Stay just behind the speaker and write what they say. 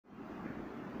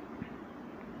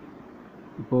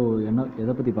இப்போது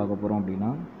எதை பற்றி பார்க்க போகிறோம்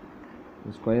அப்படின்னா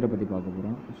ஸ்கொயரை பற்றி பார்க்க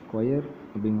போகிறோம். ஸ்கொயர்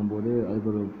அப்படிங்கும்போது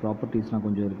அதுக்கு ஒரு ப்ராப்பர்ட்டிஸ்லாம்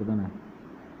கொஞ்சம் இருக்குது தானே.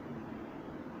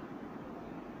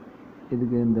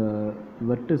 இதுக்கு இந்த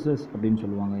வெர்டிசஸ் அப்படின்னு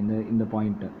சொல்லுவாங்க. இந்த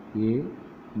பாயிண்ட்டை ஏ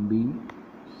பி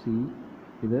சி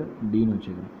இதை டின்னு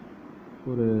வச்சுக்கிறோம்.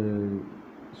 ஒரு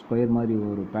ஸ்கொயர் மாதிரி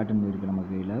ஒரு பேட்டர்ன் இருக்குது நம்ம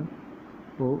கையில்.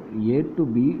 இப்போது ஏ டு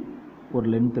பி ஒரு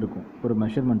லென்த் இருக்கும், ஒரு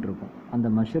மெஷர்மெண்ட் இருக்கும். அந்த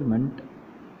மெஷர்மெண்ட்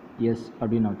எஸ்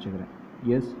அப்படின்னு நான் வச்சுக்கிறேன்.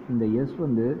 இந்த எஸ்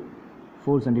வந்து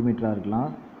 4 சென்டிமீட்டராக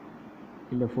இருக்கலாம்,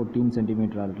 இல்லை 14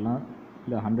 சென்டிமீட்டராக இருக்கலாம்,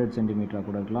 இல்லை 100 சென்டிமீட்டராக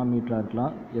கூட இருக்கலாம், மீட்டராக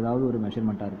இருக்கலாம், ஏதாவது ஒரு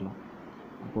மெஷர்மெண்ட்டாக இருக்கலாம்.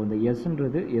 அப்போது இந்த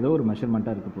எஸ்ன்றது ஏதோ ஒரு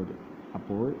மெஷர்மெண்ட்டாக இருக்க போகுது.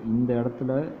 அப்போது இந்த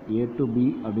இடத்துல ஏ டு பி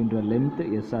அப்படின்ற லென்த்து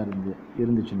எஸ்ஸாக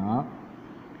இருந்துச்சுன்னா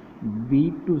பி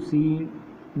டு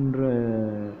சின்ற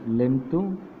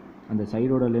லென்த்தும் அந்த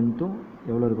சைடோட லென்த்தும்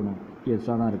எவ்வளோ இருக்கணும்?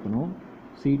 எஸ்ஸாக தான் இருக்கணும்.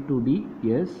 C to D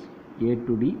S, A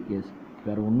to D S.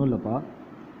 வேறு ஒன்றும் இல்லைப்பா,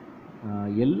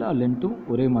 எல்லா லென்த்தும்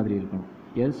ஒரே மாதிரி இருக்கணும்.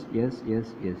 S S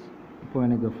S S. இப்போ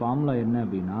எனக்கு ஃபார்முலா என்ன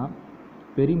அப்படின்னா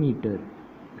perimeter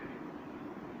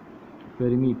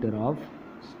of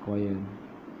square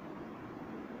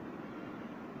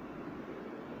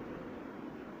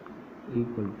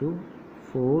equal to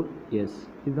 4s.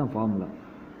 இதுதான் ஃபார்முலா.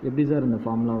 எப்படி சார் இந்த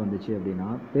ஃபார்முலா வந்துச்சு அப்படின்னா,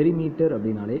 பெரிமீட்டர்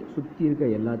அப்படின்னாலே சுற்றி இருக்க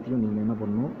எல்லாத்தையும் நீங்கள் என்ன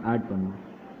பண்ணணும்?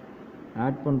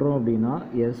 ஆட் பண்ணுறோம் அப்படின்னா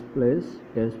S plus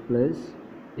S plus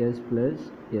S plus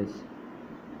S.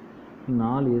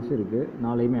 4 S இருக்குது,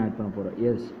 4ஐயுமே ஆட் பண்ண போகிறோம்.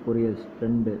 எஸ், ஒரு எஸ்,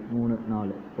 2, 3,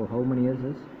 4. இப்போ how many S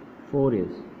is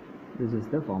 4s. This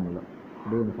is the formula.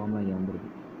 அப்படியே இந்த ஃபார்முலா இங்கே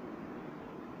வந்துருக்கு.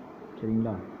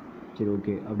 சரிங்களா? சரி,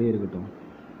 ஓகே, அப்படியே இருக்கட்டும்.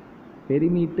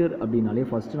 பெரிமீட்டர் அப்படின்னாலே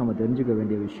ஃபஸ்ட்டு நம்ம தெரிஞ்சுக்க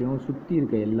வேண்டிய விஷயம் சுற்றி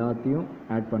இருக்க எல்லாத்தையும்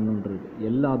ஆட் பண்ணுன்றது.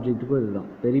 எல்லா ஆப்ஜெக்ட்டுக்கும் இதுதான்.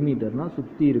 பெரிமீட்டர்னால்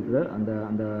சுற்றி இருக்கிற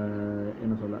அந்த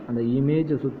என்ன சொல்ல, அந்த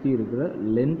இமேஜை சுற்றி இருக்கிற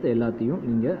லென்த் எல்லாத்தையும்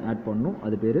நீங்கள் ஆட் பண்ணணும்.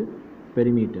 அது பேர்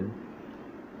பெரிமீட்டர்.